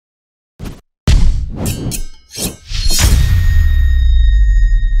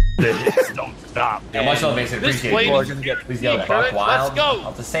The hits don't stop. Yeah, much love makes it appreciated. lady- People are gonna get please yell Buck Wild. Let's go.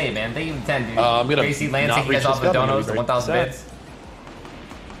 I'll just say, man, thank you 10, dude. I'm gonna Casey not Lansing, reach gets off the this gun, I'm donos, gonna the be 1,000 very bits.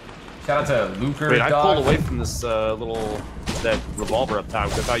 Shout out to Luker. Wait, I Dog. pulled away from this that revolver up top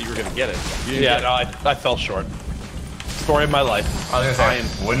because I thought you were gonna get it. You didn't Yeah, get no, I fell short. Story of my life. I was gonna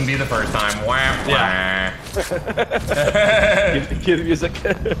say, wouldn't be the first time. Wah, Yeah. wah. Cue the music.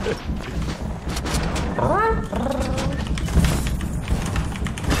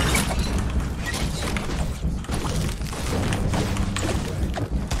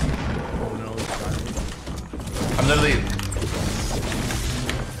 I'm literally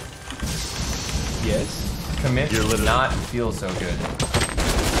Yes. commit You're to literally- not feel so good.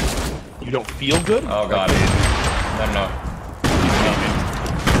 You don't feel good? Oh god, dude. No.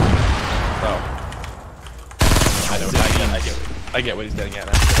 Oh. I get what he's getting at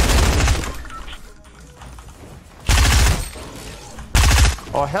now.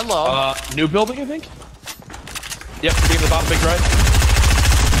 Oh, hello. New building, I think? Yep, being the bottom big right.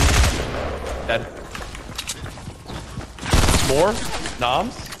 Dead. More?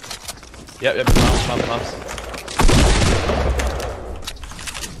 Noms? Yep, noms.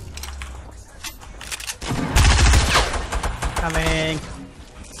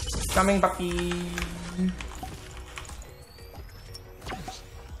 Coming, Bucky.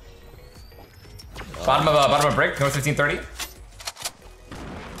 Bottom of brick, code 1530.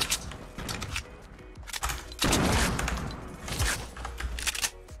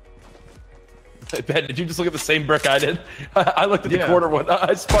 Ben, did you just look at the same brick I did? I looked at the corner one.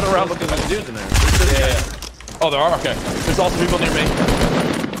 I spun around looking at the dudes in there. Yeah. Oh, there are? Okay. There's also people near me.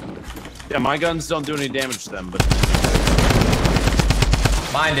 Yeah, my guns don't do any damage to them, but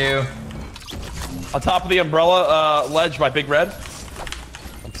Mine do. On top of the umbrella ledge by Big Red.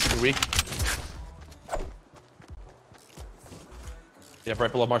 I'm super weak. Yeah,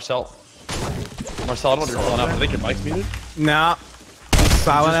 right below Marcel. Marcel, I don't know what you're calling out. I think your mic's muted. Nah.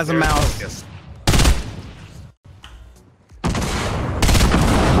 Silent as a mouse.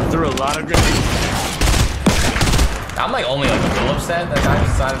 threw a lot of grenades. I'm like only like a little upset that guy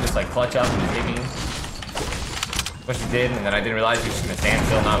decided to just like clutch up and just hit me. Which he did, and then I didn't realize he was just gonna stand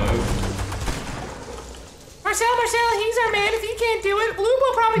still and not move. Marcel, he's our man. If he can't do it, Blue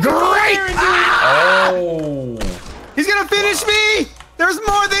will probably go there and do it. Oh. He's gonna finish me! There's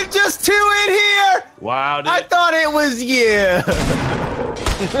more than just two in here! Wow, dude. I thought it was you!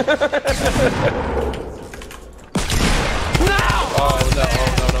 No!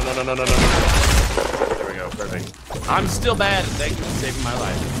 No. There we go, perfect. I'm still bad, and thank you for saving my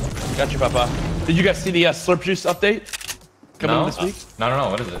life. Gotcha, Papa. Did you guys see the Slurp Juice update coming No? this week? No.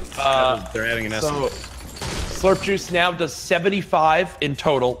 What is it? They're adding an S. So, Slurp Juice now does 75 in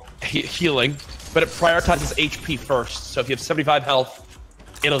total healing, but it prioritizes HP first. So if you have 75 health,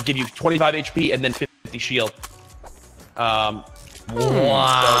 it'll give you 25 HP and then 50 shield. Wow. So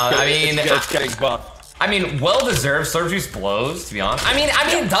I mean, it's getting buffed. I mean, well-deserved. Slurp Juice blows, to be honest. I mean,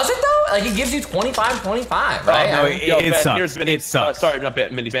 does it though? Like, it gives you 25, right? no, I mean, it sucks. Here's Minnie. It sucks. Sorry, not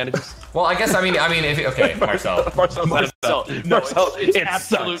bad. Minnie's bandages. well, I guess, I mean, if okay, Marcel. Marcel, It's it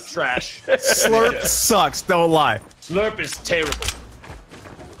absolute sucks. trash. Slurp sucks, don't lie. Slurp is terrible.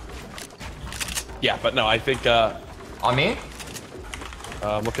 Yeah, but no, I think On me?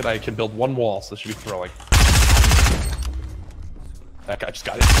 look at I can build one wall, so this should be throwing. That guy just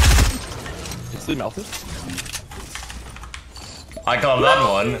got it. Instantly melted. I call that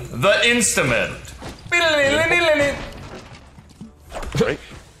one the Instament. Right.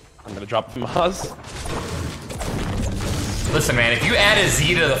 I'm gonna drop the Maz. Listen, man, if you add a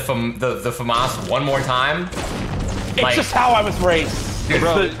Z to the FAMAS one more time, It's like, just how I was raised. dude,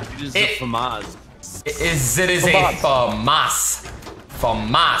 Bro, it just it- a FAMAS. is a FAMAS.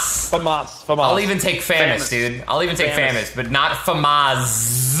 FAMAS. FAMAS. I'll even take famous, Famous. dude. I'll even take Famous. famous, but not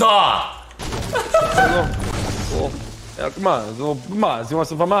FAMAS. Cool. Yeah, come on, a little Maz. You want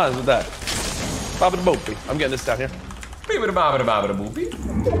some Maz with that? Babada boopy. I'm getting this down here. Babada boopy.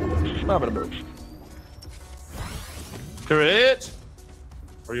 Babada boop. Courage.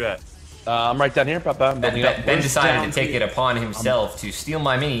 Where you at? I'm right down here, Papa. I'm building up. Ben decided to take it upon himself to steal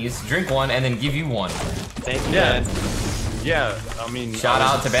my minis, drink one, and then give you one. Thank you, Yeah. man. Yeah, I mean. Shout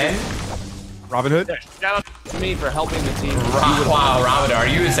out to Ben. Robin Hood? Yeah, shout out to me for helping the team. Wow, Ramadan, are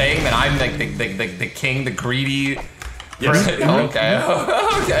you saying that I'm like the king, the greedy? Yes. Okay.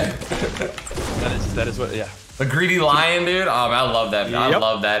 That is what. Yeah. The greedy lion, dude. Oh, I love that. I Yep.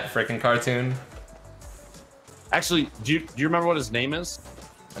 love that freaking cartoon. Actually, do you remember what his name is?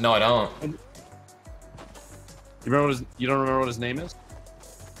 No, I don't. You don't remember what his name is?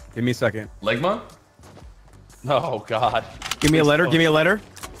 Give me a second. Ligma? Oh God. Give me a letter, give me a letter.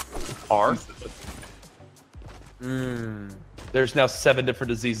 R. There's now 7 different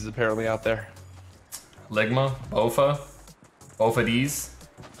diseases apparently out there. Ligma, Bofa D's.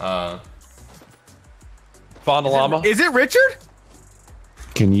 Fondalama. Is it Richard?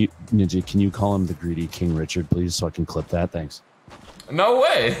 Can you, Ninja, can you call him the greedy King Richard, please, so I can clip that? Thanks. No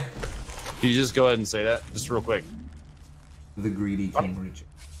way. Can you just go ahead and say that? Just real quick. The greedy King Richard.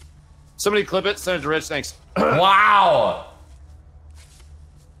 Somebody clip it, send it to Rich, thanks. Wow.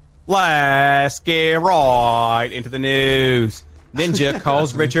 Let's get right into the news. Ninja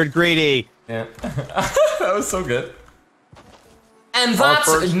calls Richard greedy. Yeah. That was so good. And Our that's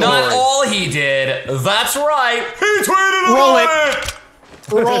first not story. all he did. That's right. He tweeted Roll about it.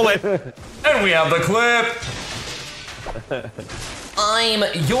 Roll it. And we have the clip. I'm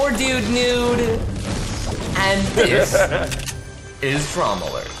your dude nude. And this is Drama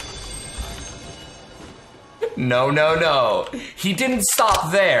Alert. No, no, no. He didn't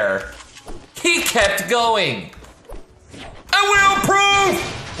stop there. He kept going. I will prove.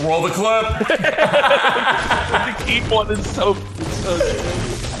 Roll the clip. The keep one is so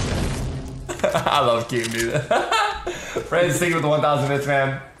I love Keem, dude. Friends, thank you for the 1,000 bits,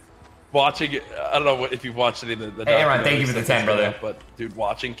 man. watching it. I don't know if you've watched any of the Hey, Aaron, thank you documentaries for the that 10, come brother. out, but dude,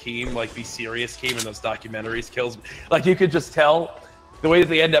 watching Keem like be serious Keem in those documentaries kills me. Like you could just tell the way that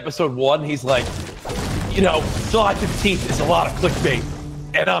they end episode 1. He's like, you know, July 15th is a lot of clickbait.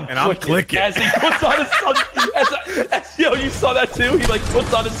 And I'm clicking. As he puts on his yo, you saw that too? He like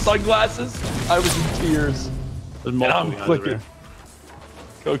puts on his sunglasses. I was in tears. And I'm clicking.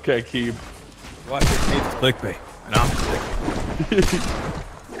 Okay, Keem. Watch your kids clickbait. And I'm clicking.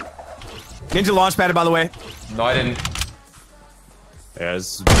 Ninja Launchpad, by the way. No, I didn't.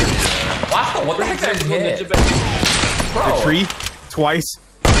 As Wow, what the heck did I hit? The Bro, tree. Twice.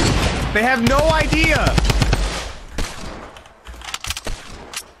 They have no idea.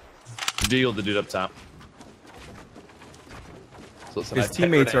 deal the dude up top. So it's a His nice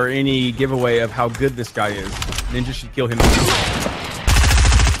teammates grenade. are any giveaway of how good this guy is. Ninja should kill him.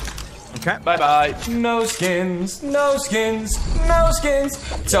 Okay. Bye bye. no skins, no skins, no skins.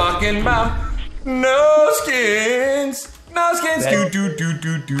 Talking about no skins, no skins. Do do do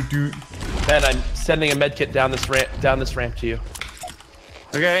do do do. Ben, I'm sending a med kit down this ramp to you.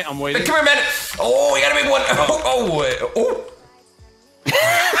 Okay, I'm Hey, waiting. come here, man. Oh, we got a big one. Oh.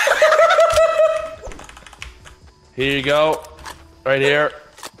 Here you go. Right here.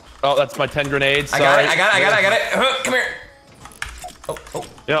 Oh, that's my 10 grenades. I Sorry. got it. Come here. Oh.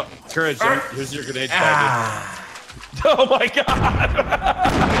 Yep, courage. Here's your grenade. Ah. Oh my god!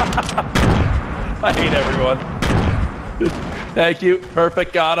 I hate everyone. Thank you.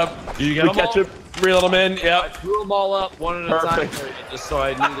 Perfect. Got him. You got We 'em catch all? him. Reel him in. I Yep. threw them all up one at a time Perfect. for you, just so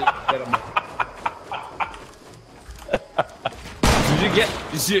I knew to get them.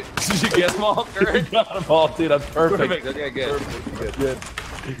 Did you get them all, Courage? Got them all, dude. I'm perfect. Perfect. Okay, good. Good.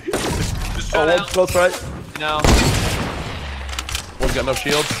 Just Oh, try one's close, right? now. One's got no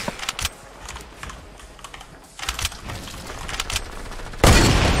shields.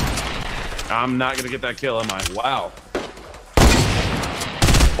 I'm not gonna get that kill, am I? Wow.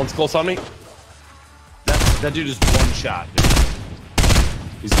 One's close on me. That dude is one shot. Dude.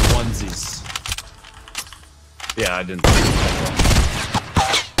 He's onesies. Yeah, I didn't.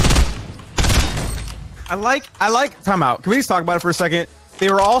 I like timeout. Can we just talk about it for a second? They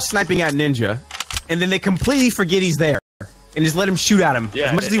were all sniping at Ninja, and then they completely forget he's there. And just let him shoot at him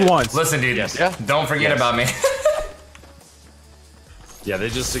as much as he wants. Listen, dude. Yes. Yeah. Don't forget about me. Yeah, they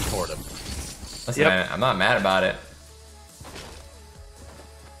just ignored him. Listen, man, I'm not mad about it.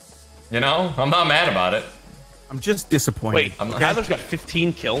 You know, I'm not mad about it. I'm just disappointed. Wait, I'm not- Tyler's got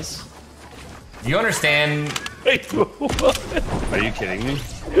 15 kills. Do you understand? Wait, what? Are you kidding me?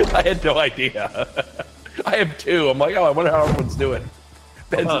 I had no idea. I have 2. I'm like, oh, I wonder how everyone's doing.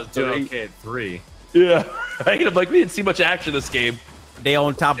 Ben's Oh, at doing 3. okay at 3. Yeah. I'm like, we didn't see much action this game. They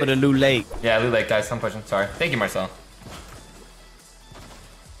on top of the new lake. Yeah, Lou Lake, guys. I'm pushing. Sorry. Thank you, Marcel.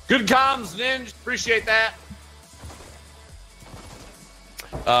 Good comms, Ninja. Appreciate that.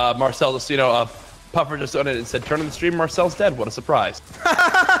 Marcel, just, Puffer just on it and said, turn on the stream, Marcel's dead. What a surprise.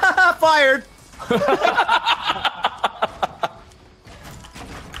 Fired.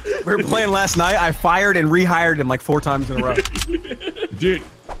 We were playing last night. I fired and rehired him like 4 times in a row. Dude,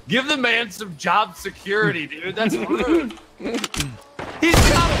 give the man some job security, dude. That's rude. He's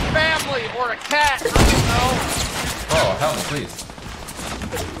got a family or a cat. I don't know. Oh, help me, please.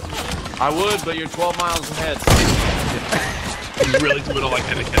 I would, but you're 12 miles ahead. You really do not like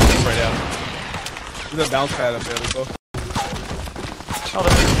that to catch up right now. There's a bounce pad up there. Let's go. Oh,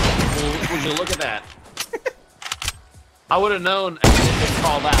 would you look at that? I would have known at been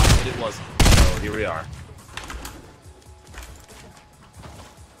called out, but it wasn't. So here we are.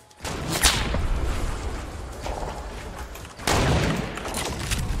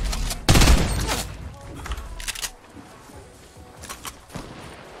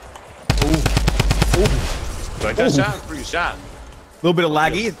 Like that shot was a pretty shot. A little bit of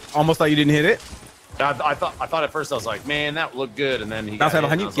laggy. Almost thought you didn't hit it. I thought at first I was like, man, that looked good, and then he Bounce got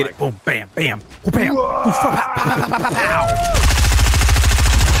behind hit, you. and I Get was it. Boom, bam, bam, boom, bam.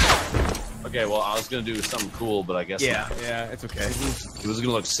 Okay, well, I was gonna do something cool, but I guess Yeah, it's okay. it was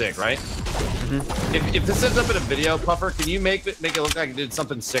gonna look sick, right? If this ends up in a video, Puffer, can you make it look like it did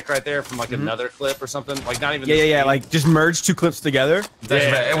something sick right there from like another clip or something? Like not even. Yeah. Like just merge two clips together.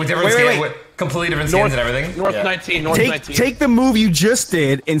 That's with different Wait. with completely different skins and everything. North Yeah. 19, North Take 19. take the move you just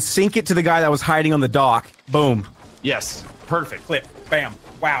did and sync it to the guy that was hiding on the dock. Boom. Yes, perfect. Clip. Bam.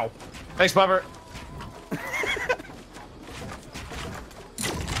 Wow. Thanks, Puffer.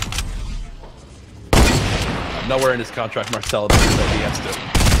 Nowhere in his contract, Marcelo says that he has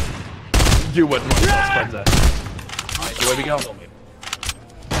to do what Marcelo spreads at. All right, away we go.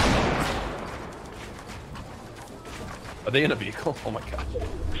 Are they in a vehicle? Oh my god.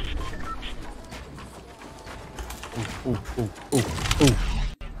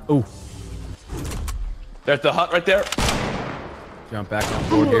 Ooh. There's the hut right there. Jump back on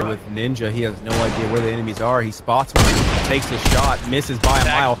board here with Ninja. He has no idea where the enemies are. He spots one, takes a shot, misses by a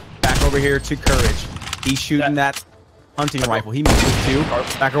mile. Back over here to Courage. He's shooting that hunting rifle. He misses too.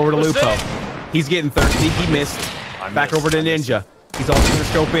 Back over to Lupo. He's getting thirsty. He missed. Back over to Ninja. He's also going to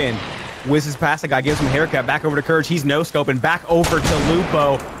scope in. Whizzes past the guy, gives him a haircut. Back over to Courage. He's no scoping. Back over to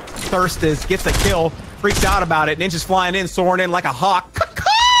Lupo. Thirstis gets a kill. Freaks out about it. Ninja's flying in, soaring in like a hawk.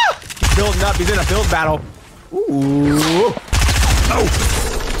 He's building up. He's in a build battle. Ooh. Oh.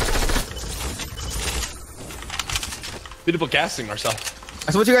 Beautiful casting, Marcel.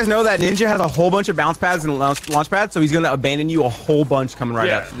 So let you guys know that Ninja has a whole bunch of bounce pads and launch pads, so he's going to abandon you a whole bunch coming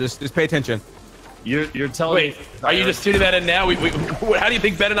right up. So just pay attention. You're telling Wait, me. are you just tuning that in now? How do you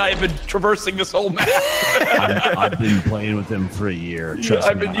think Ben and I have been traversing this whole map? I've been playing with him for a year. Trust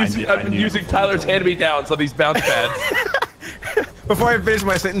I've me, been using Tyler's hand-me-downs on these bounce pads. Before I finish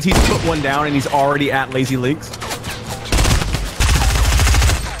my sentence, he's put one down and he's already at Lazy Leaks.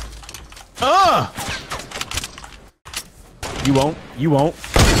 You won't. You won't.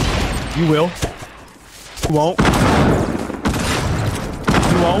 You will. You won't.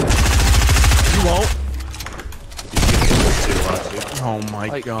 You won't. You won't. Oh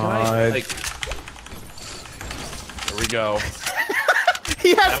my god. Here we go.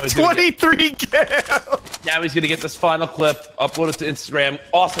 He has 23 kills. Now he's gonna get this final clip, upload it to Instagram.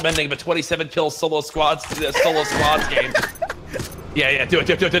 Awesome ending of a 27 kill solo squads game. Yeah, do it.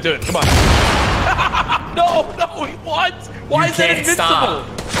 Come on. No, what? Why is that invincible?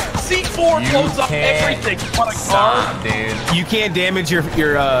 C4 blows up everything. What a car, dude. You can't damage your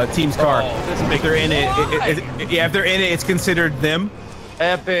team's car. If they're in it, if they're in it, it's considered them.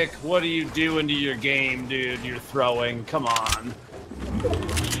 Epic, what are you doing to your game, dude? You're throwing. Come on.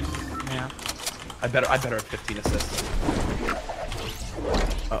 Yeah. I better have 15 assists.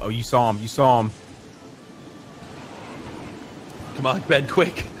 Uh-oh, you saw him. Come on, Ben,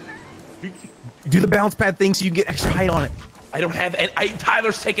 quick. Do the bounce pad thing so you can get extra height on it. I don't have any.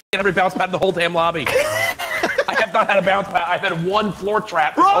 Tyler's taken every bounce pad in the whole damn lobby. I have not had a bounce pad. I've had one floor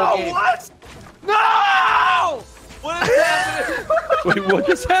trap. Bro, what? No! What is happening? Wait, what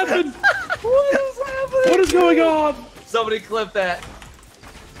just happened? What is happening? What is going on? Somebody clip that.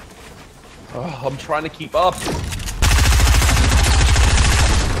 Oh, I'm trying to keep up.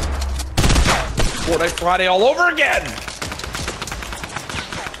 Fortnite Friday all over again.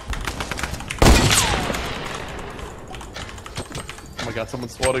 Oh my god,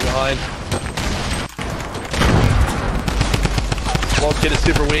 someone's floating behind. Well, kid is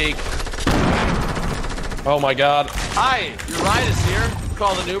super weak. Oh my god. Hi, your ride is here.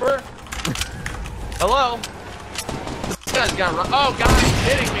 Call an Uber. Hello. This guy's got run. Oh god, he's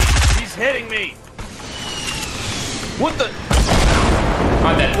hitting me. He's hitting me. What the?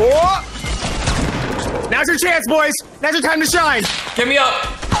 I'm dead. Whoa! Now's your chance, boys. Now's your time to shine. Get me up.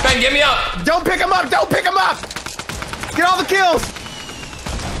 Ben, get me up. Don't pick him up. Don't pick him up. Get all the kills.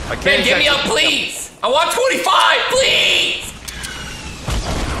 Ben, get me up, please. I want 25, please.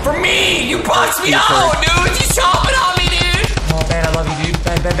 For me, you boxed me out, dude. You chopping on me, dude. Oh, Ben, I love you, dude.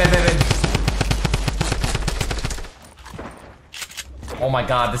 Ben. Oh my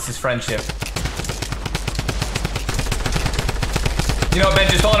god, this is friendship. You know, Ben,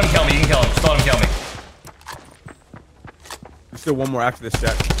 just don't let him kill me. You can kill him. Just don't let him kill me. There's still one more after this,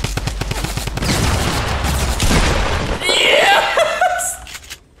 Jack. Yes!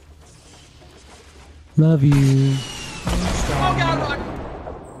 Love you. Oh God, run!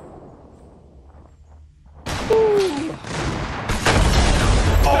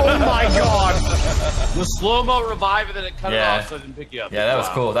 Oh my god! The slow-mo revive and then it cut it Yeah. off so it didn't pick you up. Yeah, that was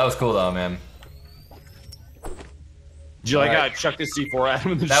Wow. cool. That was cool though, man. Did you like chuck this C4 at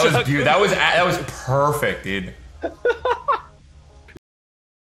him in the That was truck? beautiful. That was perfect, dude.